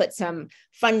even put some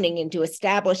funding into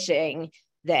establishing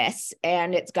this,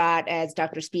 and it's got, as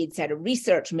Dr. Speed said, a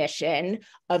research mission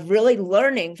of really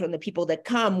learning from the people that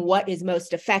come what is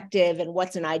most effective and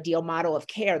what's an ideal model of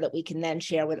care that we can then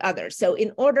share with others. So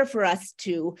in order for us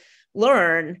to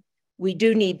learn, we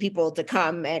do need people to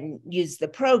come and use the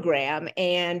program.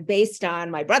 And based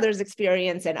on my brother's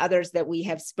experience and others that we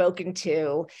have spoken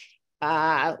to,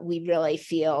 we really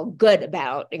feel good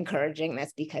about encouraging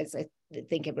this because I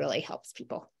think it really helps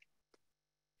people.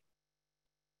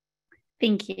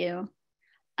 Thank you.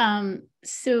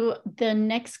 So the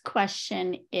next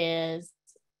question is,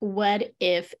 what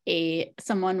if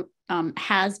someone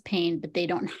has pain, but they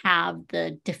don't have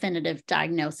the definitive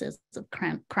diagnosis of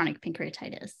chronic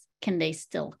pancreatitis? Can they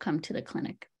still come to the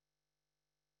clinic?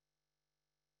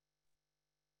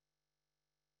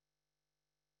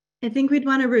 I think we'd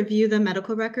want to review the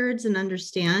medical records and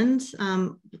understand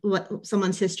what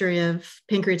someone's history of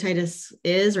pancreatitis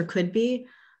is or could be.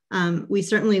 We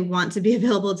certainly want to be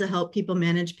available to help people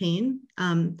manage pain,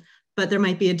 but there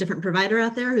might be a different provider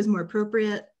out there who's more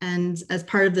appropriate. And as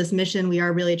part of this mission, we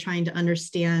are really trying to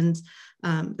understand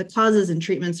the causes and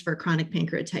treatments for chronic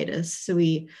pancreatitis. So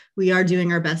we are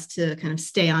doing our best to kind of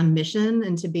stay on mission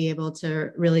and to be able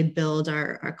to really build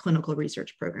our clinical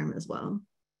research program as well.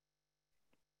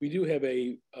 We do have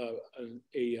a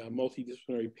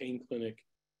multidisciplinary pain clinic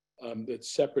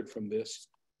that's separate from this,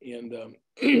 and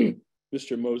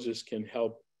Mr. Moses can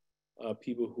help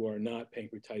people who are not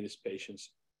pancreatitis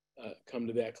patients come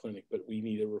to that clinic, but we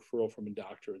need a referral from a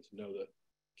doctor to know the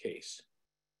case.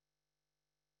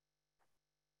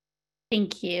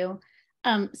 Thank you.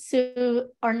 So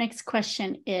our next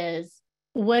question is,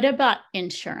 what about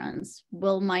insurance?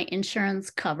 Will my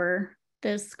insurance cover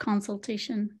this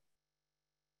consultation?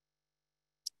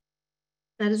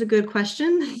 That is a good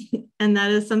question. And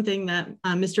that is something that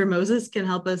Mr. Moses can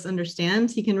help us understand.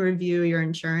 He can review your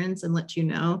insurance and let you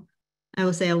know. I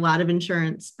will say a lot of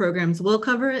insurance programs will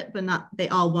cover it, but they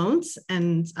all won't.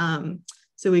 And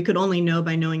so we could only know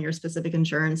by knowing your specific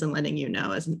insurance and letting you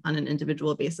know on an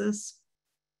individual basis.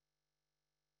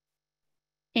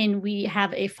 And we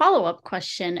have a follow-up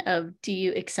question of, do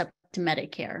you accept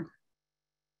Medicare?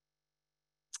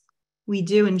 We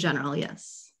do in general,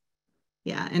 yes.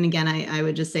 Yeah, and again, I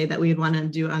would just say that we'd want to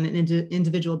do on an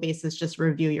individual basis, just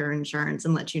review your insurance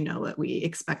and let you know what we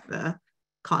expect the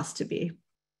cost to be.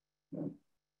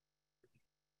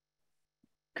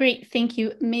 Great, thank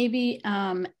you. Maybe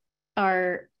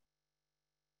our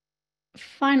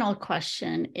final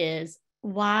question is,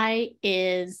 why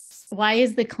is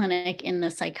the clinic in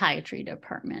the psychiatry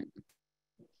department?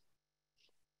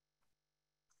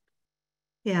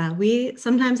 Yeah, we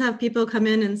sometimes have people come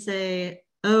in and say,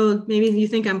 oh, maybe you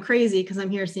think I'm crazy because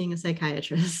I'm here seeing a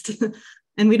psychiatrist.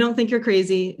 And we don't think you're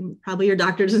crazy. And probably your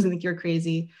doctor doesn't think you're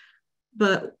crazy.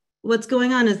 But what's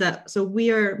going on is that, so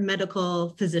we are medical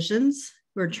physicians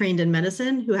who are trained in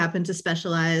medicine who happen to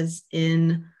specialize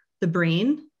in the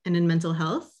brain and in mental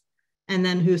health, and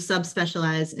then who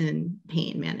subspecialize in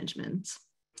pain management.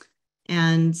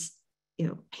 And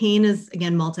pain is,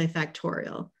 again,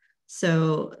 multifactorial.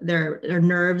 So there are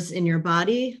nerves in your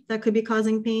body that could be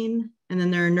causing pain, and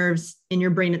then there are nerves in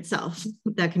your brain itself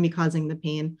that can be causing the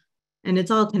pain. And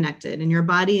it's all connected, and your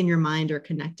body and your mind are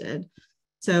connected.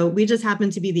 So we just happen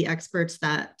to be the experts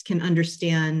that can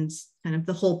understand kind of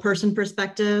the whole person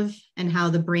perspective and how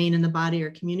the brain and the body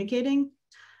are communicating.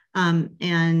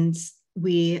 And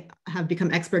we have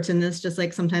become experts in this, just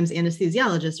like sometimes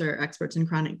anesthesiologists are experts in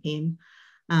chronic pain.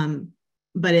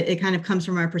 But it kind of comes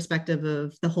from our perspective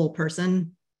of the whole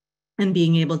person and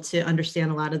being able to understand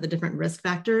a lot of the different risk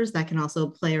factors that can also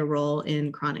play a role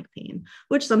in chronic pain,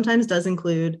 which sometimes does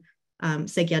include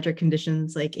psychiatric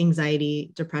conditions like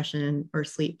anxiety, depression, or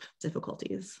sleep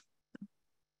difficulties.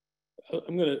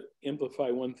 I'm going to amplify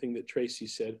one thing that Tracy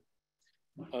said.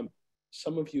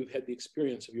 Some of you have had the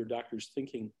experience of your doctors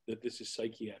thinking that this is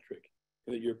psychiatric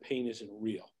and that your pain isn't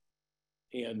real.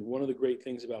 And one of the great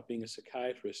things about being a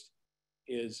psychiatrist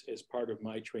is, as part of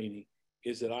my training,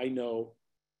 is that I know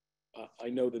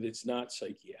that it's not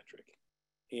psychiatric.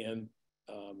 And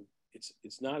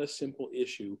it's not a simple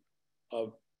issue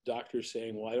of doctors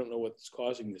saying, well, I don't know what's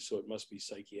causing this, so it must be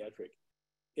psychiatric.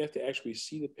 You have to actually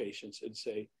see the patients and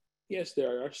say, yes,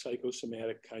 there are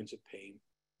psychosomatic kinds of pain,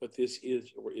 but this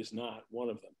is or is not one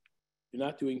of them. You're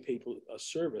not doing people a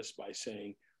service by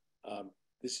saying,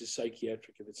 this is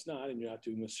psychiatric if it's not, and you're not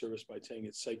doing a service by saying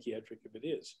it's psychiatric if it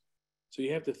is. So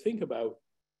you have to think about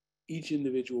each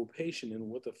individual patient and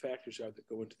what the factors are that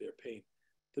go into their pain.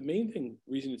 The main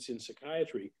reason it's in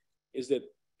psychiatry is that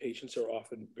patients are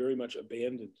often very much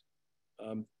abandoned.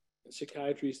 And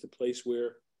psychiatry is the place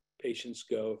where patients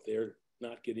go if they're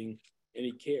not getting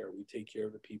any care. We take care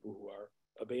of the people who are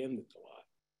abandoned a lot.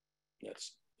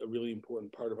 That's a really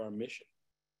important part of our mission,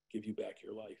 give you back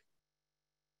your life.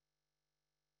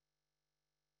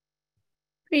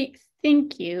 Great,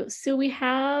 thank you. So we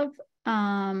have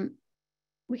another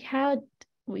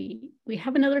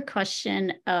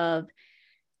question of,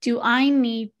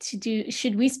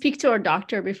 should we speak to our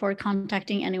doctor before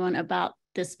contacting anyone about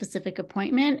this specific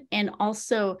appointment? And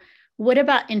also, what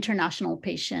about international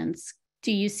patients?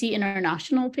 Do you see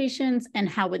international patients, and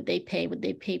how would they pay? Would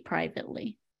they pay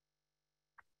privately?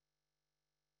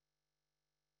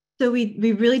 So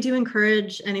we really do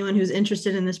encourage anyone who's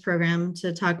interested in this program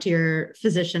to talk to your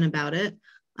physician about it.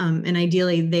 And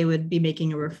ideally, they would be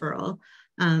making a referral.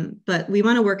 But we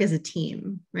want to work as a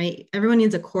team, right? Everyone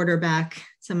needs a quarterback,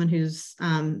 someone who's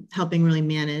helping really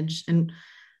manage and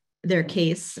their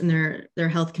case and their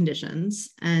health conditions.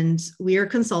 And we are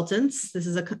consultants. This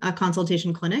is a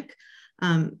consultation clinic.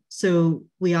 So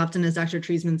we often, as Dr.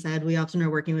 Treisman said, we often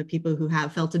are working with people who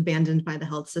have felt abandoned by the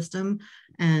health system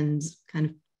and kind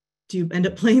of do end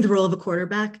up playing the role of a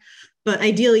quarterback. But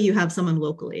ideally, you have someone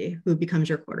locally who becomes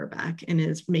your quarterback and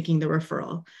is making the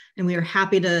referral. And we are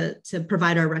happy to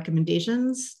provide our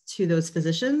recommendations to those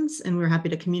physicians, and we're happy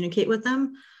to communicate with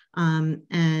them.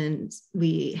 And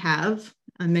we have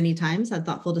many times had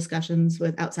thoughtful discussions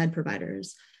with outside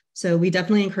providers. So we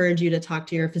definitely encourage you to talk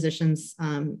to your physicians,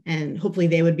 and hopefully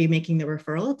they would be making the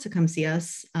referral to come see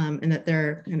us, and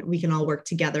that we can all work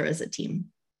together as a team.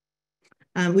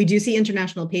 We do see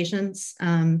international patients,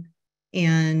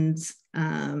 and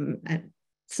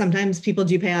sometimes people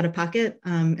do pay out of pocket,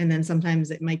 and then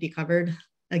sometimes it might be covered.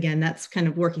 Again, that's kind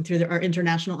of working through our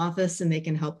international office, and they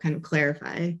can help kind of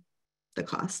clarify the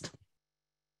cost.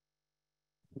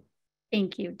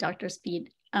 Thank you, Dr. Speed.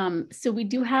 So we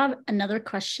do have another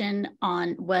question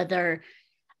on whether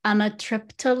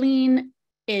amitriptyline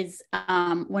is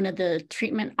one of the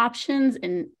treatment options,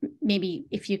 and maybe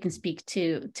if you can speak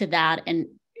to that and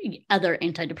other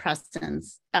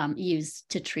antidepressants used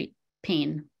to treat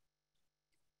pain.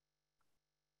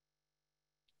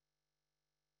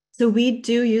 So we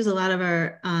do use a lot of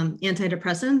our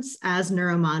antidepressants as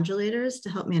neuromodulators to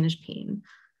help manage pain.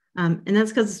 And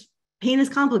that's because pain is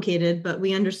complicated, but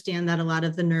we understand that a lot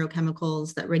of the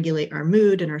neurochemicals that regulate our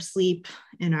mood and our sleep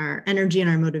and our energy and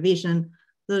our motivation,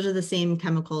 those are the same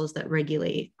chemicals that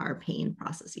regulate our pain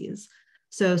processes.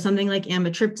 So something like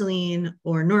amitriptyline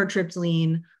or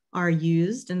nortriptyline are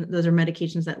used, and those are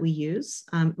medications that we use.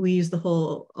 We use a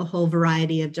whole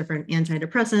variety of different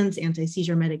antidepressants,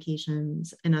 anti-seizure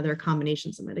medications, and other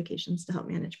combinations of medications to help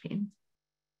manage pain.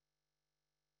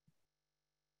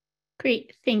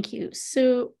 Great, thank you.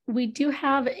 So we do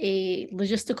have a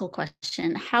logistical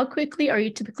question. How quickly are you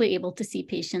typically able to see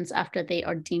patients after they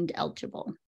are deemed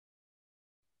eligible?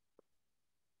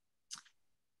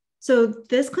 So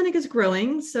this clinic is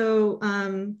growing. So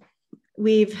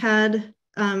we've had,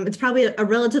 it's probably a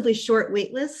relatively short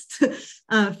wait list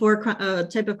for a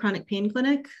type of chronic pain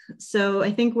clinic. So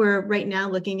I think we're right now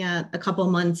looking at a couple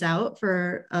months out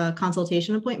for a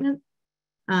consultation appointment.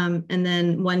 And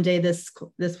then one day this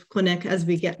clinic, as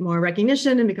we get more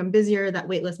recognition and become busier, that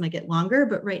wait list might get longer,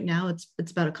 but right now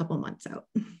it's about a couple months out.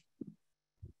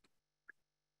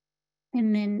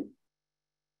 And then,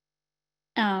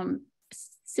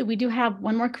 so we do have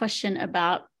one more question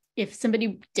about if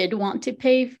somebody did want to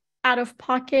pay out of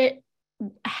pocket,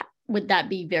 would that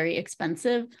be very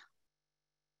expensive?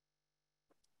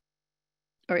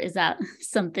 Or is that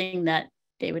something that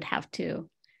they would have to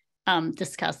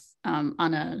discuss on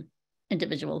an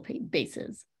individual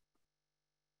basis?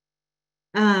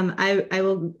 I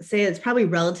will say it's probably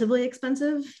relatively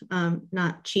expensive,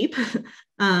 not cheap.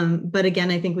 But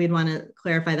again, I think we'd want to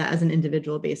clarify that as an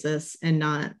individual basis and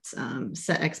not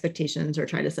set expectations or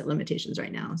try to set limitations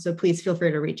right now. So please feel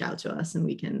free to reach out to us and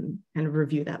we can kind of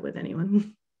review that with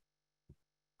anyone.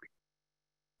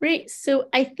 Great. So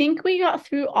I think we got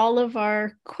through all of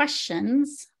our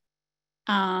questions.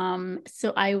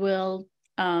 So I will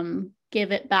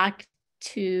give it back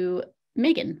to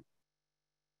Megan.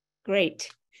 Great.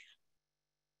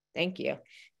 Thank you.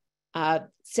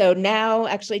 So now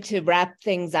actually to wrap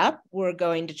things up, we're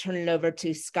going to turn it over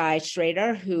to Skye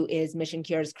Schrader, who is Mission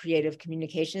Cure's Creative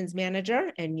Communications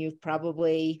Manager. And you've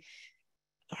probably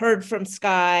heard from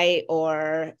Skye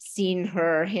or seen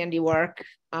her handiwork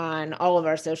on all of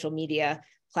our social media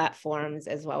platforms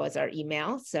as well as our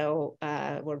email. So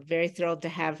we're very thrilled to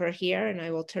have her here, and I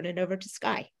will turn it over to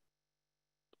Skye.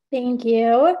 Thank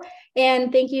you.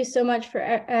 And thank you so much for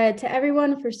to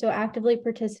everyone for so actively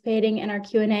participating in our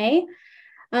Q&A.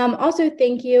 Also,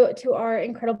 thank you to our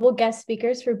incredible guest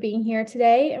speakers for being here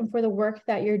today and for the work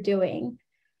that you're doing.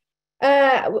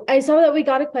 I saw that we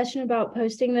got a question about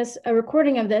posting a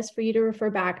recording of this for you to refer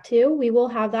back to. We will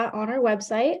have that on our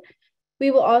website.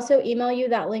 We will also email you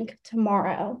that link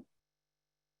tomorrow.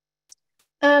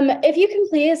 If you can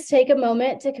please take a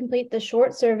moment to complete the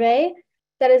short survey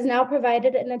that is now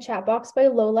provided in the chat box by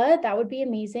Lola, that would be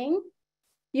amazing.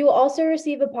 You will also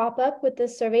receive a pop-up with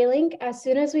this survey link as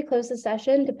soon as we close the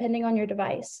session, depending on your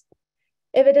device.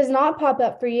 If it does not pop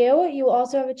up for you, you will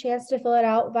also have a chance to fill it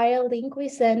out via a link we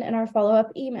send in our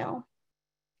follow-up email.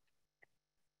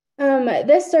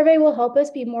 This survey will help us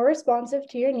be more responsive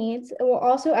to your needs and will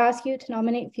also ask you to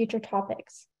nominate future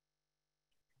topics.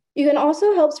 You can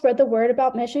also help spread the word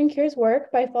about Mission Cure's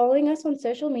work by following us on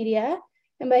social media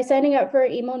and by signing up for our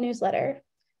email newsletter.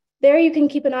 There you can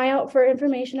keep an eye out for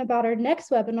information about our next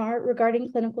webinar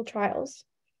regarding clinical trials.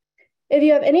 If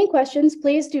you have any questions,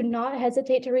 please do not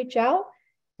hesitate to reach out.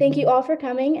 Thank you all for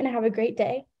coming and have a great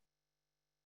day.